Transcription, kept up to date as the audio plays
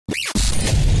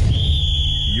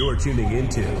You're tuning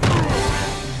into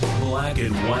Black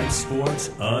and White Sports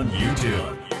on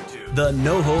YouTube. The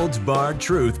no-holds-barred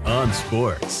truth on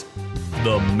sports.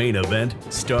 The main event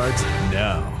starts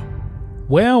now.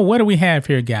 Well, what do we have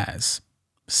here, guys?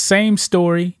 Same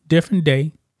story, different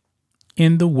day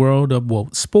in the world of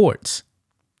sports.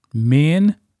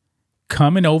 Men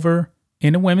coming over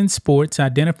into women's sports,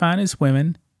 identifying as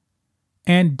women,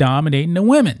 and dominating the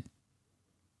women.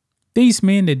 These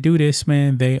men that do this,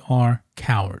 man, they are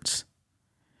cowards.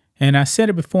 And I said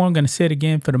it before, I'm going to say it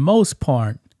again. For the most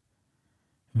part,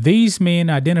 these men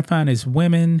identifying as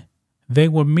women, they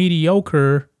were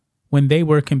mediocre when they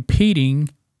were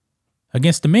competing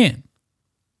against the men.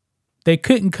 They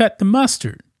couldn't cut the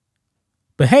mustard.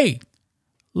 But hey,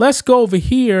 let's go over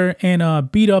here and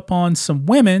beat up on some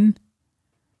women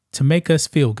to make us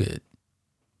feel good.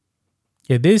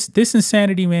 Yeah, this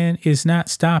insanity, man, is not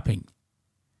stopping.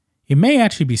 It may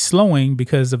actually be slowing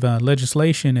because of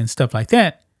legislation and stuff like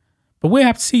that. But we'll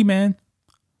have to see, man.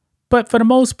 But for the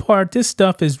most part, this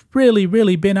stuff has really,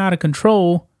 really been out of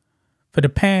control for the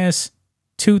past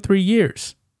 2-3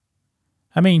 years.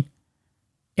 I mean,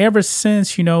 ever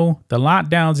since, the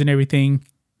lockdowns and everything,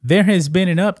 there has been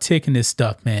an uptick in this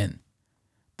stuff, man.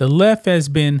 The left has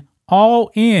been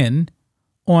all in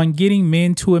on getting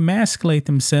men to emasculate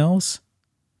themselves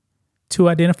to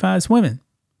identify as women.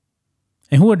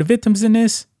 And who are the victims in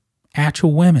this?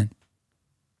 Actual women.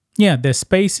 Yeah, their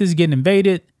space is getting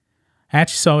invaded. I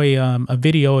actually saw a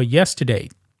video yesterday.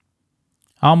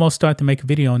 I almost started to make a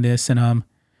video on this, and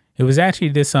it was actually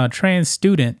this trans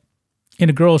student in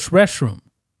a girl's restroom.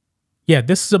 Yeah,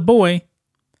 this is a boy.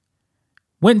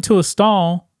 Went into a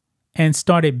stall and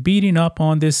started beating up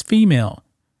on this female.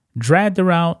 Dragged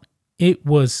her out. It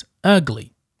was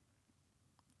ugly.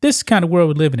 This is the kind of world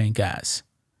we're living in, guys.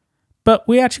 But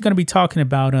we're actually going to be talking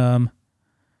about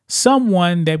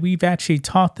someone that we've actually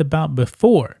talked about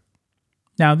before.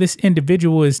 Now, this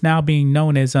individual is now being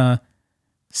known as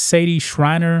Sadie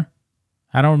Schreiner.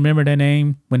 I don't remember their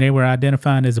name when they were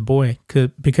identifying as a boy,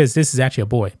 because this is actually a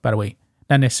boy, by the way.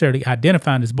 Not necessarily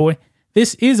identifying as a boy.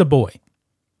 This is a boy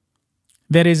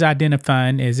that is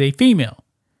identifying as a female.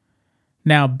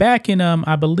 Now, back in,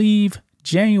 I believe,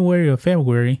 January or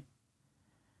February,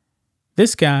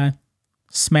 this guy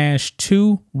smashed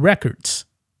 2 records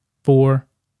for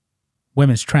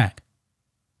women's track.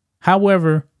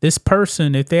 However, this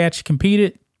person, if they actually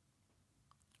competed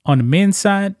on the men's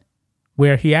side,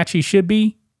 where he actually should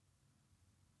be,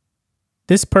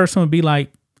 this person would be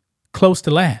like close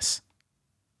to last.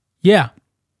 Yeah.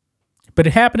 But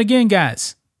it happened again,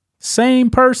 guys. Same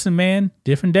person, man.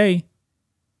 Different day.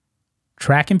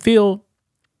 Track and field.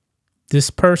 This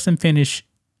person finished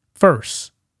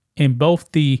first in both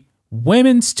the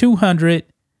women's 200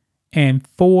 and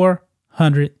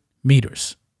 400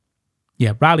 meters.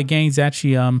 Yeah, Riley Gaines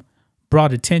actually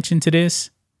brought attention to this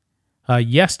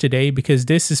yesterday, because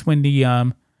this is when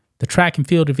the track and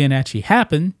field event actually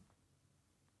happened.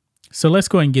 So let's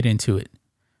go ahead and get into it.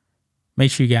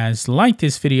 Make sure you guys like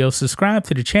this video, subscribe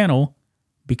to the channel,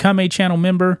 become a channel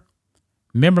member.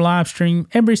 Member live stream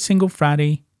every single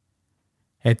Friday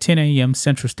at 10 a.m.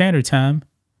 Central Standard Time.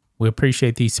 We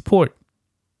appreciate the support.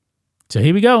 So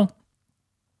here we go.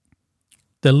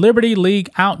 The Liberty League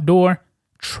Outdoor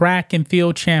Track and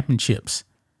Field Championships.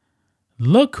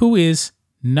 Look who is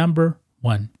number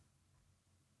 1.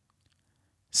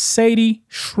 Sadie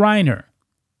Schreiner,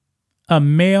 a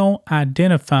male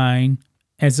identifying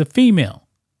as a female.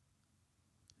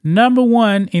 Number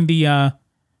 1 in the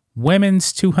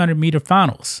women's 200 meter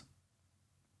finals.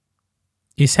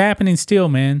 It's happening still,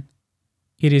 man.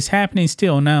 It is happening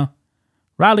still. Now,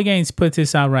 Riley Gaines put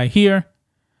this out right here.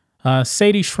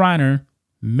 Sadie Schreiner,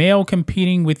 male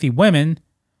competing with the women,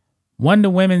 won the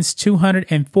women's 200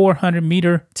 and 400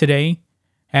 meter today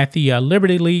at the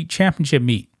Liberty League Championship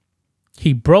meet.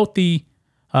 He broke the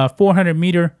 400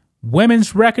 meter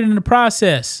women's record in the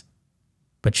process.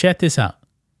 But check this out.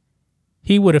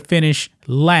 He would have finished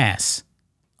last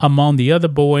among the other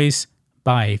boys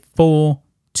by a full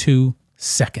 2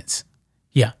 seconds.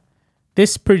 Yeah,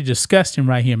 this is pretty disgusting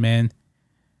right here, man.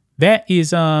 That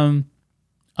is a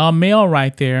male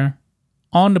right there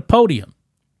on the podium.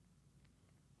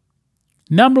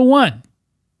 Number 1.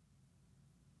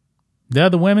 The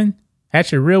other women,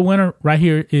 actually a real winner right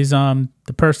here is the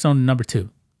person on number 2.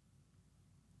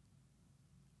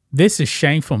 This is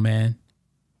shameful, man.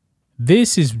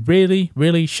 This is really,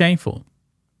 really shameful.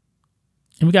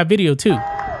 And we got video too.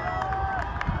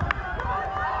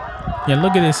 Yeah,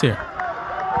 look at this here.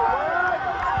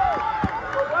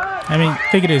 I mean,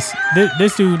 think of this.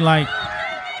 This dude, like,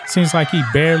 seems like he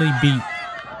barely beat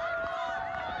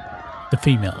the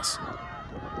females.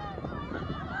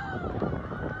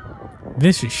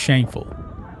 This is shameful.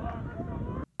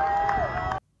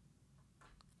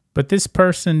 But this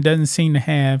person doesn't seem to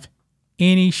have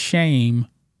any shame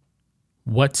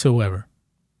whatsoever.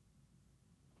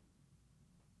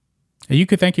 And you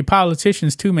could thank your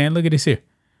politicians too, man. Look at this here.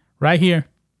 Right here.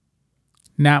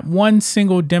 Not one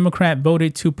single Democrat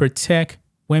voted to protect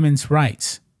women's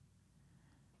rights.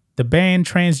 The ban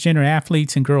transgender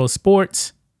athletes in girls'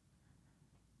 sports.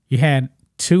 You had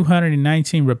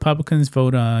 219 Republicans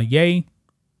vote yay.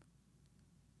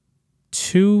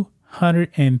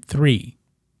 203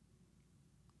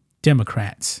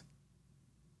 Democrats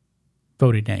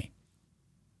voted nay.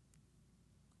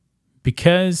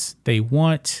 Because they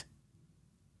want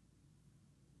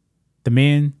the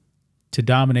men to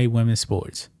dominate women's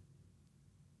sports.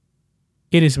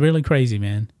 It is really crazy,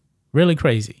 man. Really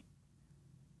crazy.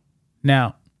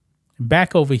 Now,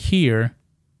 back over here,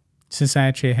 since I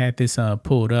actually had this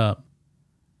pulled up,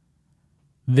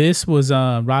 this was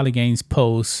Riley Gaines'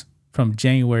 post from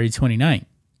January 29th.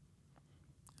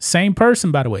 Same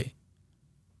person, by the way.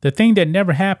 The thing that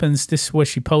never happens, this is what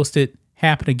she posted,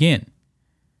 happened again.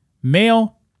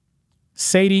 Male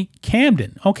Sadie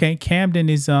Camden. Okay, Camden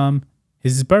is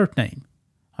his birth name.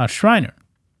 Shriner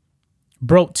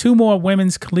broke 2 more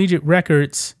women's collegiate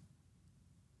records.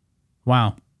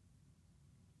 Wow.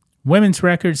 Women's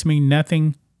records mean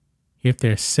nothing if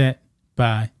they're set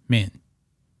by men.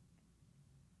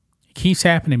 It keeps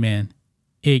happening, man.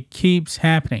 It keeps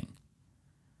happening.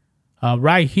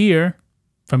 Right here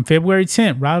from February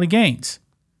 10th, Riley Gaines.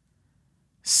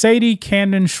 Sadie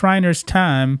Camden Shriner's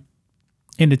time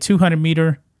in the 200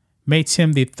 meter makes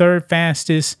him the 3rd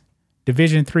fastest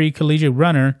Division III collegiate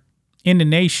runner in the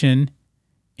nation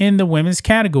in the women's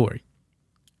category.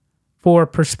 For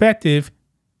perspective,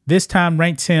 this time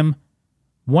ranks him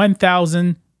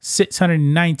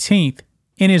 1,619th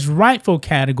in his rightful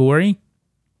category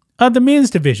of the men's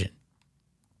division.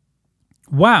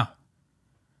 Wow.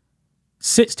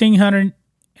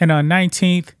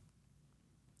 1,619th,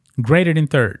 greater than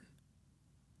 3rd.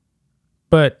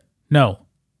 But no,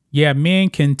 yeah, men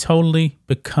can totally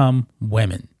become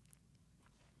women.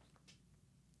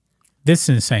 This is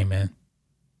insane, man.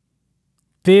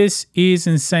 This is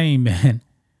insane, man.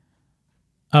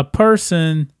 A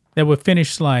person that would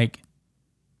finish like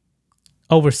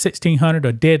over 1,600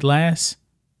 or dead last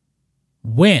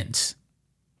wins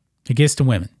against the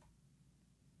women.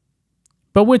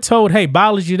 But we're told, hey,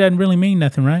 biology doesn't really mean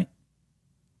nothing, right?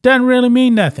 Doesn't really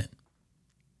mean nothing.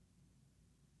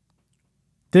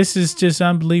 This is just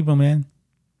unbelievable, man.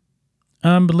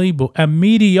 Unbelievable. A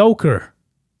mediocre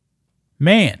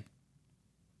man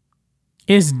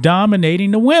is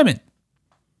dominating the women.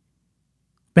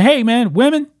 But hey, man,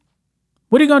 women,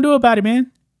 what are you going to do about it, man?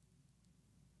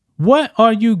 What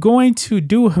are you going to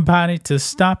do about it to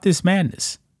stop this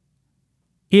madness?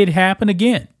 It happened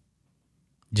again.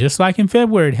 Just like in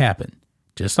February it happened.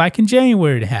 Just like in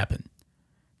January it happened.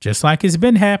 Just like it's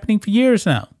been happening for years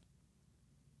now.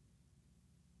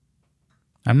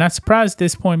 I'm not surprised at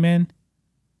this point, man.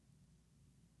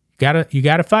 You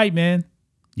gotta fight, man.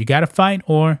 You gotta fight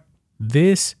or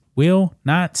this will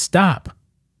not stop.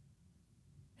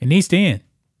 It needs to end.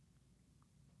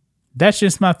 That's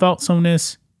just my thoughts on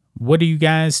this. What do you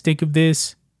guys think of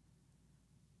this?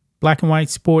 Black and white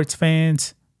sports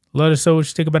fans, let us know what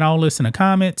you think about all this in the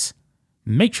comments.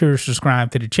 Make sure to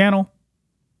subscribe to the channel.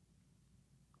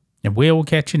 And we'll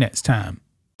catch you next time.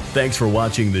 Thanks for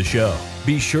watching the show.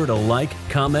 Be sure to like,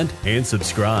 comment, and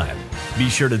subscribe. Be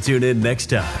sure to tune in next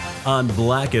time on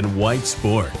Black and White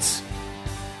Sports.